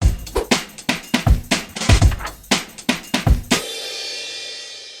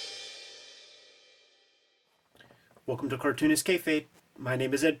Welcome to Cartoonist Kayfabe. My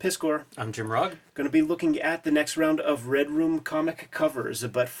name is Ed Piskor. I'm Jim Rugg. Going to be looking at the next round of Red Room comic covers,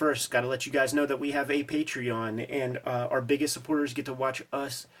 but first, got to let you guys know that we have a Patreon, and our biggest supporters get to watch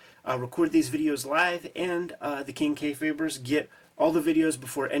us record these videos live, and the King Kayfabers get all the videos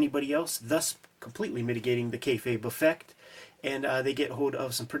before anybody else, thus completely mitigating the kayfabe effect, and they get hold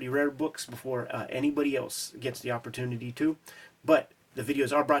of some pretty rare books before anybody else gets the opportunity to. But the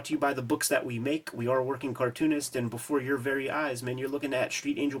videos are brought to you by the books that we make. We are working cartoonists, and before your very eyes, man, you're looking at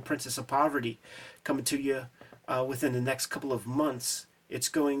Street Angel Princess of Poverty coming to you within the next couple of months. It's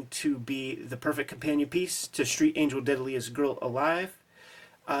going to be the perfect companion piece to Street Angel Deadliest Girl Alive,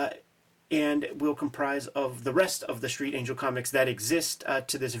 and will comprise of the rest of the Street Angel comics that exist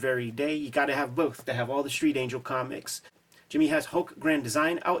to this very day. You got to have both to have all the Street Angel comics. Jimmy has Hulk Grand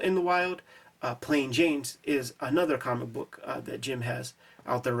Design out in the wild. Plain Jane's is another comic book that Jim has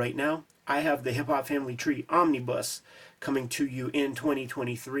out there right now. I have the Hip Hop Family Tree Omnibus coming to you in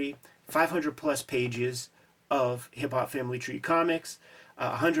 2023. 500 plus pages of Hip Hop Family Tree comics.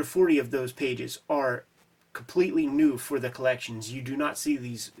 140 of those pages are completely new for the collections. You do not see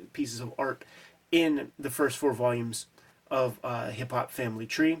these pieces of art in the first 4 volumes of Hip Hop Family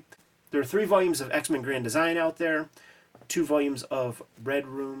Tree. There are 3 volumes of X-Men Grand Design out there, 2 volumes of Red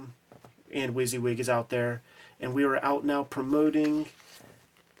Room, and WYSIWYG is out there, and we are out now promoting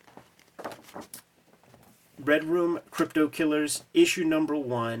Red Room Crypto Killers issue number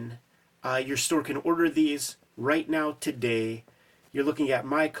 1. Your store can order these right now today. You're looking at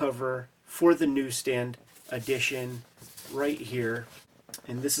my cover for the newsstand edition right here,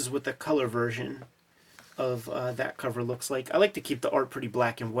 and this is what the color version of that cover looks like. I like to keep the art pretty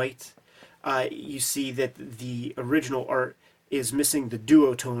black and white. You see that the original art is missing the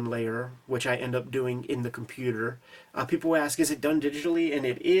duotone layer, which I end up doing in the computer. People ask, is it done digitally? And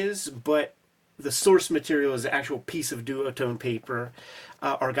it is, but the source material is an actual piece of duotone paper.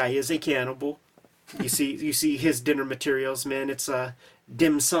 Our guy is a cannibal. You see his dinner materials, man. It's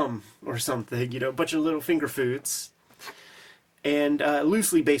dim sum or something, a bunch of little finger foods. And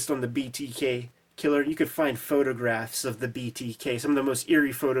loosely based on the BTK killer, you could find photographs of the BTK. Some of the most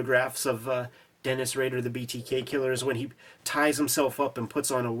eerie photographs of Dennis Rader, the BTK killer, is when he ties himself up and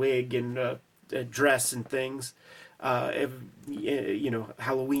puts on a wig and a dress and things, Halloween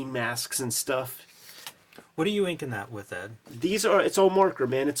masks and stuff. What are you inking that with, Ed? It's all marker,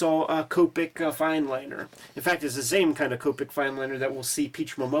 man. It's all Copic fine liner. In fact, it's the same kind of Copic fine liner that we'll see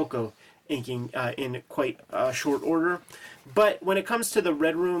Peach Momoko inking in quite short order. But when it comes to the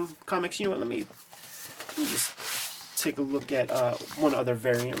Red Room comics, you know what? Let me just take a look at one other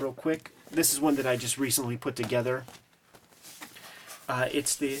variant real quick. This is one that I just recently put together.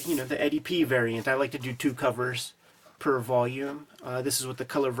 It's the Eddie P variant. I like to do 2 covers per volume. This is what the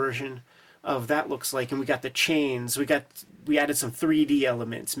color version of that looks like, and we got the chains. We added some 3D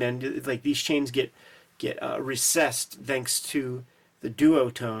elements, man. Like these chains get recessed thanks to the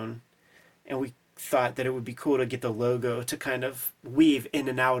duotone, and we thought that it would be cool to get the logo to kind of weave in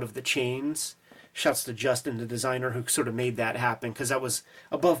and out of the chains. Shouts to Justin, the designer, who sort of made that happen, because that was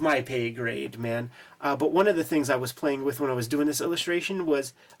above my pay grade, man. But one of the things I was playing with when I was doing this illustration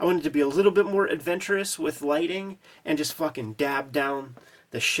was I wanted to be a little bit more adventurous with lighting and just fucking dab down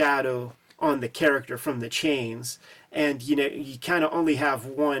the shadow on the character from the chains. And, you kind of only have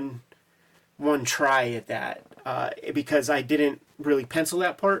one try at that, because I didn't really pencil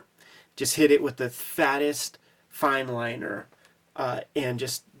that part. Just hit it with the fattest fine liner and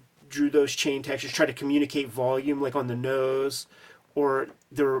just drew those chain textures, try to communicate volume like on the nose, or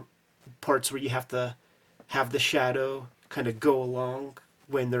there are parts where you have to have the shadow kind of go along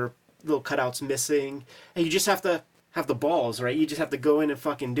when there are little cutouts missing, and you just have to have the balls, right? You just have to go in and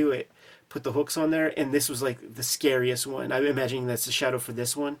fucking do it. Put the hooks on there, and this was like the scariest one. I'm imagining that's the shadow for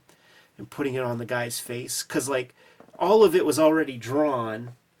this one, and putting it on the guy's face, because like all of it was already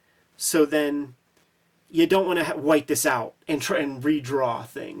drawn, so then you don't want to white this out and try and redraw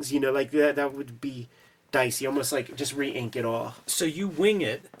things, like that would be dicey, almost like just re-ink it all. So you wing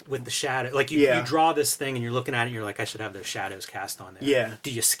it with the shadow, like you draw this thing and you're looking at it and you're like, I should have those shadows cast on there. Yeah.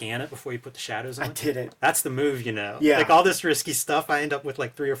 Do you scan it before you put the shadows on? I didn't. That's the move, Yeah. Like all this risky stuff, I end up with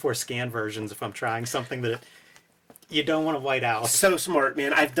like 3 or 4 scan versions if I'm trying something that you don't want to white out. So smart,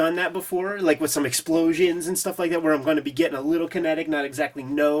 man. I've done that before, like with some explosions and stuff like that, where I'm going to be getting a little kinetic, not exactly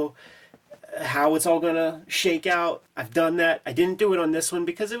know how it's all going to shake out. I've done that. I didn't do it on this one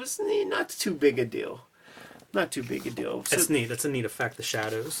because it was not too big a deal. So, that's neat. That's a neat effect, the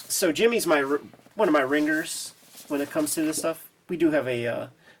shadows. So Jimmy's one of my ringers when it comes to this stuff. We do have a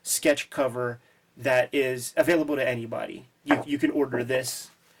sketch cover that is available to anybody. You can order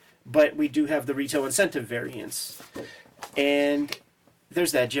this but we do have the retail incentive variants. And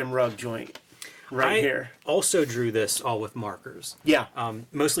there's that Jim Rugg joint right here. Also drew this all with markers. Yeah.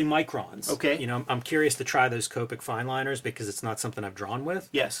 Mostly microns. Okay. You know, I'm curious to try those Copic fine liners because it's not something I've drawn with.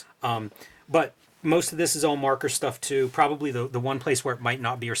 Yes. But most of this is all marker stuff too. Probably the one place where it might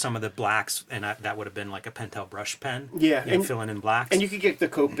not be are some of the blacks, and that would have been like a Pentel brush pen. Yeah, and filling in blacks. And you could get the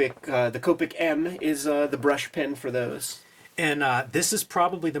Copic. The Copic M is the brush pen for those. And this is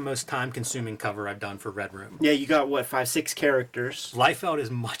probably the most time-consuming cover I've done for Red Room. Yeah, you got what, 5-6 characters. Liefeld is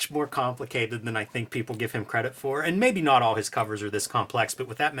much more complicated than I think people give him credit for, and maybe not all his covers are this complex, but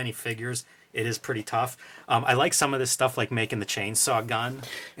with that many figures, it is pretty tough. I like some of this stuff, like making the chainsaw gun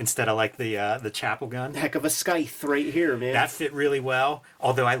instead of like the chapel gun. Heck of a scythe right here, man. That fit really well.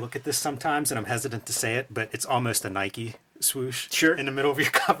 Although I look at this sometimes and I'm hesitant to say it, but it's almost a Nike swoosh in the middle of your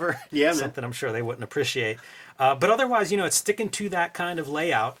cover. Yeah, man. Something I'm sure they wouldn't appreciate. But otherwise, you know, it's sticking to that kind of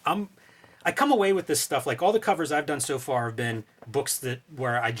layout. I come away with this stuff, like all the covers I've done so far have been books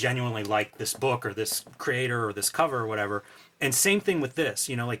where I genuinely like this book or this creator or this cover or whatever. And same thing with this,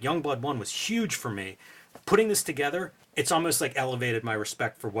 you know, like Youngblood 1 was huge for me. Putting this together, it's almost like elevated my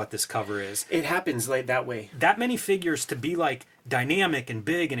respect for what this cover is. It happens like that way. That many figures to be like dynamic and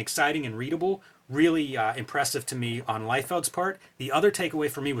big and exciting and readable, really impressive to me on Liefeld's part. The other takeaway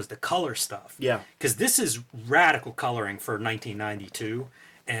for me was the color stuff. Yeah. Because this is radical coloring for 1992.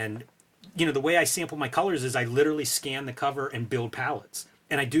 And, you know, the way I sample my colors is I literally scan the cover and build palettes.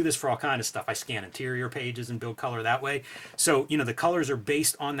 And I do this for all kind of stuff. I scan interior pages and build color that way. So, you know, the colors are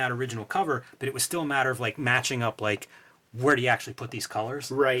based on that original cover, but it was still a matter of like matching up, like, where do you actually put these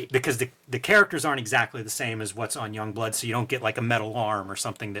colors? Right. Because the characters aren't exactly the same as what's on Youngblood, so you don't get like a metal arm or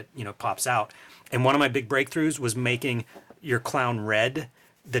something that, you know, pops out. And one of my big breakthroughs was making your clown red,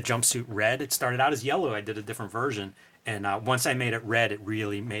 the jumpsuit red. It started out as yellow. I did a different version. And once I made it red, it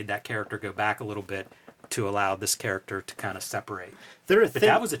really made that character go back a little bit to allow this character to kind of separate. But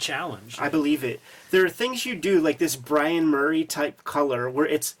that was a challenge. I believe it. There are things you do, like this Brian Murray type color, where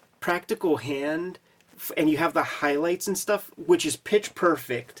it's practical hand, and you have the highlights and stuff, which is pitch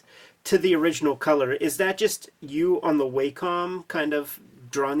perfect to the original color. Is that just you on the Wacom kind of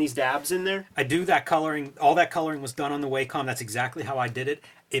drawing these dabs in there? I do that coloring. All that coloring was done on the Wacom. That's exactly how I did it.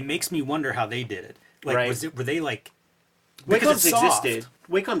 It makes me wonder how they did it. Like, right. Were they like... Wacom's existed.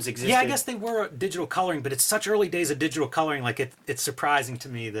 Wacom's existed. Yeah, I guess they were digital coloring, but it's such early days of digital coloring. Like it's surprising to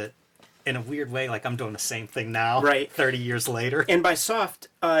me that, in a weird way, like I'm doing the same thing now, right? 30 years later. And by soft,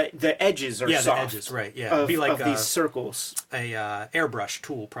 the edges are soft. Yeah, the edges, right? Yeah, it'd be like these circles. A airbrush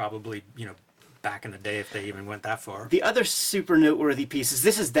tool, probably. You know, back in the day, if they even went that far. The other super noteworthy piece is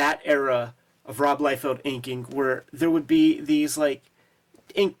this is that era of Rob Liefeld inking where there would be these like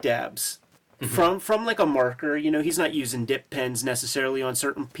ink dabs. From like a marker, you know, he's not using dip pens necessarily on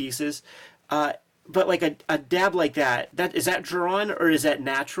certain pieces, but like a dab like that is that drawn or is that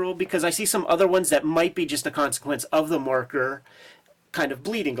natural? Because I see some other ones that might be just a consequence of the marker kind of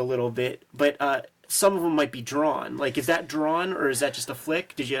bleeding a little bit, but some of them might be drawn. Like, is that drawn or is that just a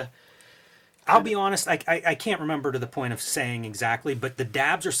flick? Did you... I'll be honest, I can't remember to the point of saying exactly, but the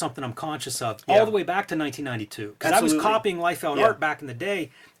dabs are something I'm conscious of all the way back to 1992. Because I was copying Liefeld art back in the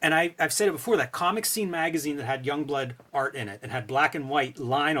day, and I've said it before, that Comic Scene magazine that had Youngblood art in it, and had black and white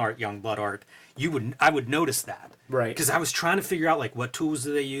line art Youngblood art, I would notice that. Right. Because I was trying to figure out, like, what tools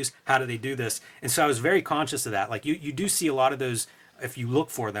do they use, how do they do this, and so I was very conscious of that. Like, you do see a lot of those, if you look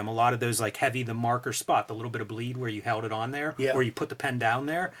for them, a lot of those, like, heavy, the marker spot, the little bit of bleed where you held it on there, or you put the pen down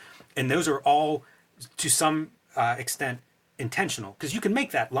there. And those are all, to some extent, intentional. Because you can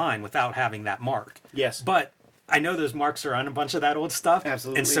make that line without having that mark. Yes. But I know those marks are on a bunch of that old stuff.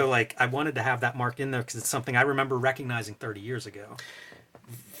 Absolutely. And so, like, I wanted to have that mark in there because it's something I remember recognizing 30 years ago.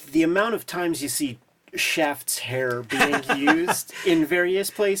 The amount of times you see Shaft's hair being used in various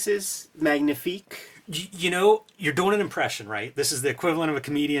places, magnifique. You know, you're doing an impression, right? This is the equivalent of a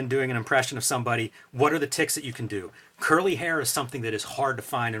comedian doing an impression of somebody. What are the ticks that you can do? Curly hair is something that is hard to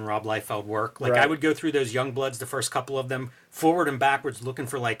find in Rob Liefeld work. Like, I would go through those Youngbloods, the first couple of them, forward and backwards, looking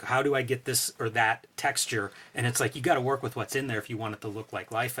for, like, how do I get this or that texture? And it's like, you got to work with what's in there if you want it to look like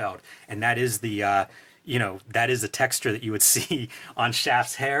Liefeld. And that is the, you know, that is the texture that you would see on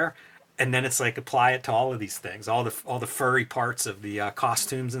Shaft's hair. And then it's like, apply it to all of these things, all the furry parts of the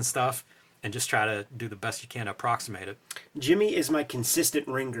costumes and stuff. And just try to do the best you can to approximate it. Jimmy is my consistent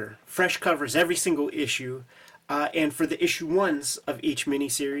ringer. Fresh covers every single issue. And for the issue ones of each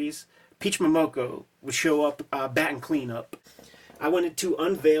miniseries, Peach Momoko would show up bat and clean up. I wanted to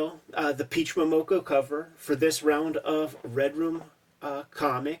unveil the Peach Momoko cover for this round of Red Room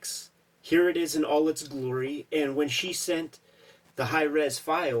comics. Here it is in all its glory. And when she sent the high-res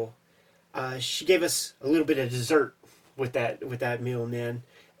file, she gave us a little bit of dessert with that meal, man.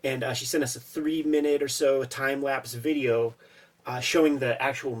 And she sent us a 3-minute or so time-lapse video showing the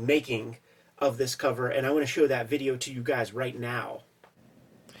actual making of this cover, and I want to show that video to you guys right now.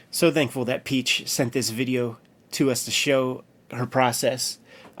 So thankful that Peach sent this video to us to show her process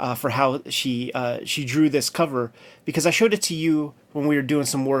for how she drew this cover, because I showed it to you when we were doing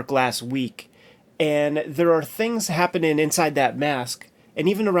some work last week, and there are things happening inside that mask and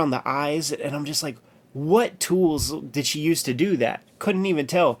even around the eyes, and I'm just like, what tools did she use to do that? Couldn't even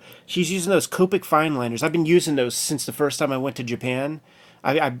tell. She's using those Copic fine liners. I've been using those since the first time I went to Japan.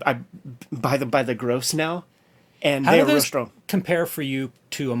 I buy them by the gross now, and How they do are real those strong. compare for you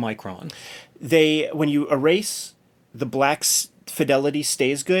to a Micron? When you erase, the black fidelity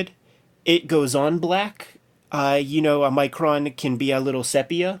stays good. It goes on black. A Micron can be a little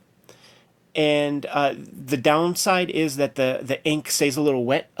sepia, and the downside is that the ink stays a little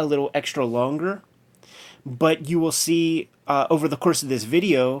wet, a little extra longer. But you will see over the course of this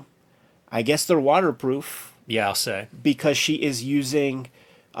video, I guess they're waterproof. Yeah, I'll say. Because she is using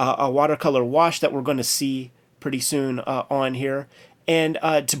a watercolor wash that we're going to see pretty soon on here. And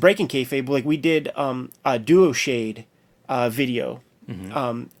to break in kayfabe, like we did a duo shade video.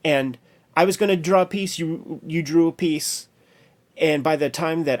 Mm-hmm. And I was going to draw a piece, you drew a piece. And by the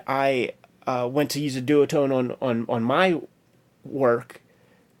time that I went to use a duotone on my work,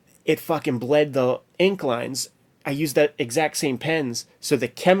 it fucking bled the ink lines. I used that exact same pens, so the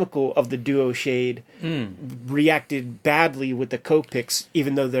chemical of the duo shade reacted badly with the Copics,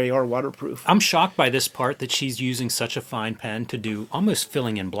 even though they are waterproof. I'm shocked by this part that she's using such a fine pen to do almost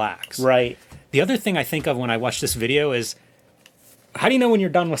filling in blacks. Right. The other thing I think of when I watch this video is, how do you know when you're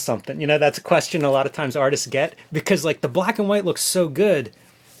done with something? That's a question a lot of times artists get, because like the black and white looks so good,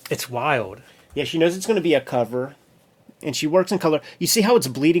 it's wild. Yeah, she knows it's going to be a cover. And she works in color. You see how it's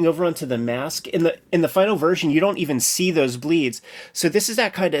bleeding over onto the mask? In the final version, you don't even see those bleeds. So this is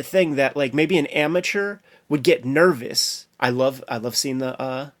that kind of thing that like maybe an amateur would get nervous. I love seeing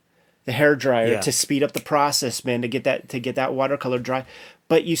the hair dryer to speed up the process, man, to get that watercolor dry.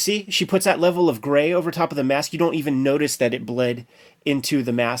 But you see, she puts that level of gray over top of the mask. You don't even notice that it bled into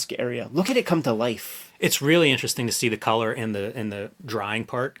the mask area. Look at it come to life. It's really interesting to see the color in the drying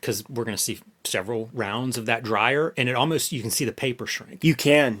part, because we're going to see several rounds of that dryer, and you can see the paper shrink. You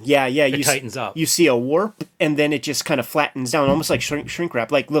can, yeah. It tightens up. You see a warp, and then it just kind of flattens down, almost like shrink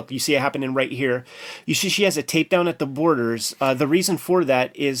wrap. Like, look, you see it happening right here. You see she has it taped down at the borders. The reason for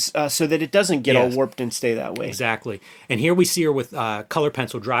that is so that it doesn't get all warped and stay that way. Exactly. And here we see her with color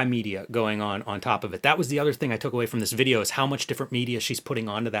pencil dry media going on top of it. That was the other thing I took away from this video, is how much different media she's putting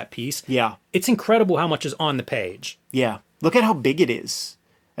onto that piece. Yeah. It's incredible how much is on the page. Yeah. Look at how big it is.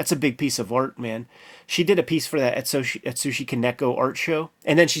 That's a big piece of art, man. She did a piece for that at Sushi Kaneko art show.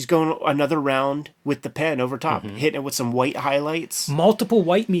 And then she's going another round with the pen over top, hitting it with some white highlights. Multiple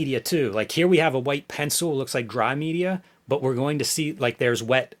white media, too. Like here we have a white pencil, looks like dry media, but we're going to see like there's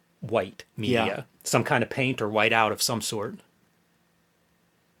wet white media. Yeah. Some kind of paint or white out of some sort.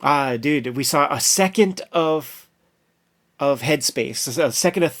 Dude, we saw a second of headspace, a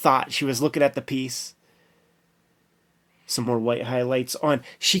second of thought. She was looking at the piece. Some more white highlights on.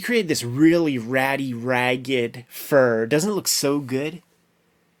 She created this really ratty, ragged fur. Doesn't it look so good?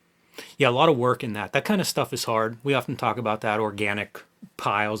 Yeah, a lot of work in that. That kind of stuff is hard. We often talk about that. Organic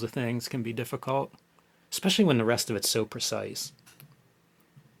piles of things can be difficult, especially when the rest of it's so precise.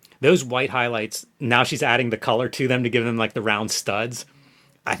 Those white highlights, now she's adding the color to them to give them like the round studs.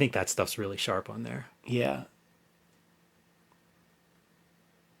 I think that stuff's really sharp on there. Yeah.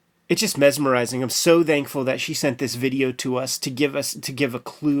 It's just mesmerizing. I'm so thankful that she sent this video to us to give a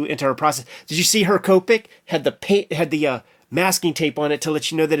clue into her process. Did you see her Copic had the masking tape on it to let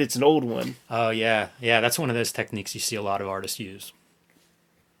you know that it's an old one? Oh yeah, that's one of those techniques you see a lot of artists use.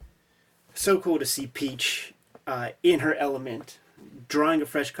 So cool to see Peach in her element, drawing a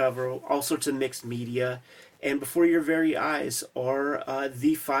fresh cover, all sorts of mixed media, and before your very eyes are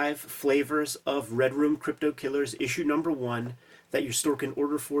the 5 flavors of Red Room Crypto Killers issue number 1. That your store can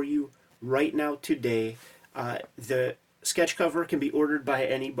order for you right now today. The sketch cover can be ordered by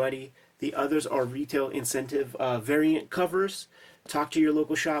anybody. The others are retail incentive variant covers. Talk to your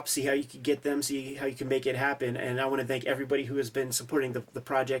local shop, see how you can get them, see how you can make it happen. And I want to thank everybody who has been supporting the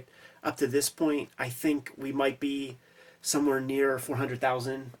project up to this point. I think we might be somewhere near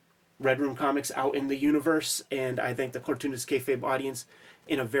 400,000 Red Room comics out in the universe. And I thank the Cartoonist Kayfabe audience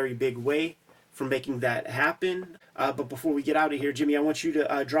in a very big way for making that happen. But before we get out of here, Jimmy, I want you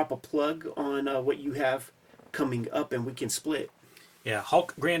to drop a plug on what you have coming up, and we can split. Yeah,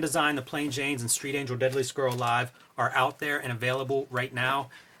 Hulk Grand Design, The Plain Janes, and Street Angel Deadly Squirrel Live are out there and available right now.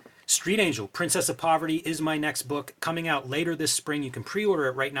 Street Angel, Princess of Poverty is my next book, coming out later this spring. You can pre-order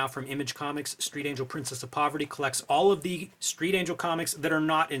it right now from Image Comics. Street Angel, Princess of Poverty collects all of the Street Angel comics that are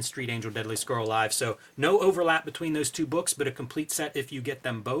not in Street Angel Deadly Squirrel Live. So no overlap between those two books, but a complete set if you get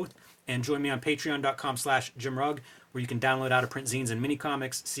them both. And join me on patreon.com/JimRugg, where you can download out-of-print zines and mini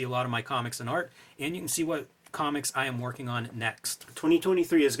comics, see a lot of my comics and art, and you can see what comics I am working on next.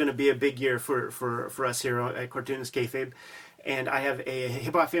 2023 is going to be a big year for us here at Cartoonist Kayfabe. And I have a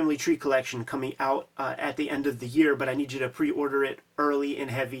Hip Hop Family Tree collection coming out at the end of the year, but I need you to pre-order it early and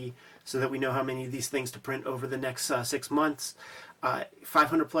heavy so that we know how many of these things to print over the next 6 months.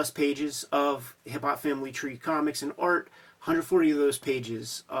 500 plus pages of Hip Hop Family Tree comics and art. 140 of those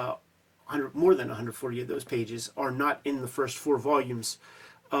pages, more than 140 of those pages are not in the first 4 volumes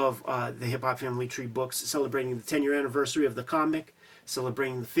of the Hip Hop Family Tree books, celebrating the 10-year anniversary of the comic,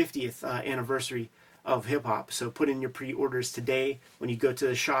 celebrating the 50th anniversary of hip hop. So put in your pre-orders today. When you go to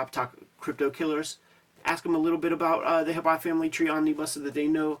the shop, talk Crypto Killers, ask them a little bit about the Hip Hop Family Tree Omnibus so that they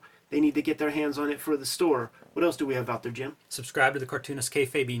know they need to get their hands on it for the store. What else do we have out there, Jim? Subscribe to the Cartoonist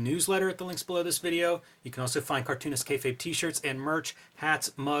Kayfabe newsletter at the links below this video. You can also find Cartoonist Kayfabe t-shirts and merch,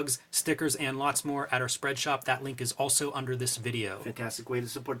 hats, mugs, stickers, and lots more at our spread shop. That link is also under this video. Fantastic way to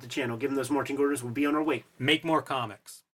support the channel. Given those marching orders, we'll be on our way. Make more comics.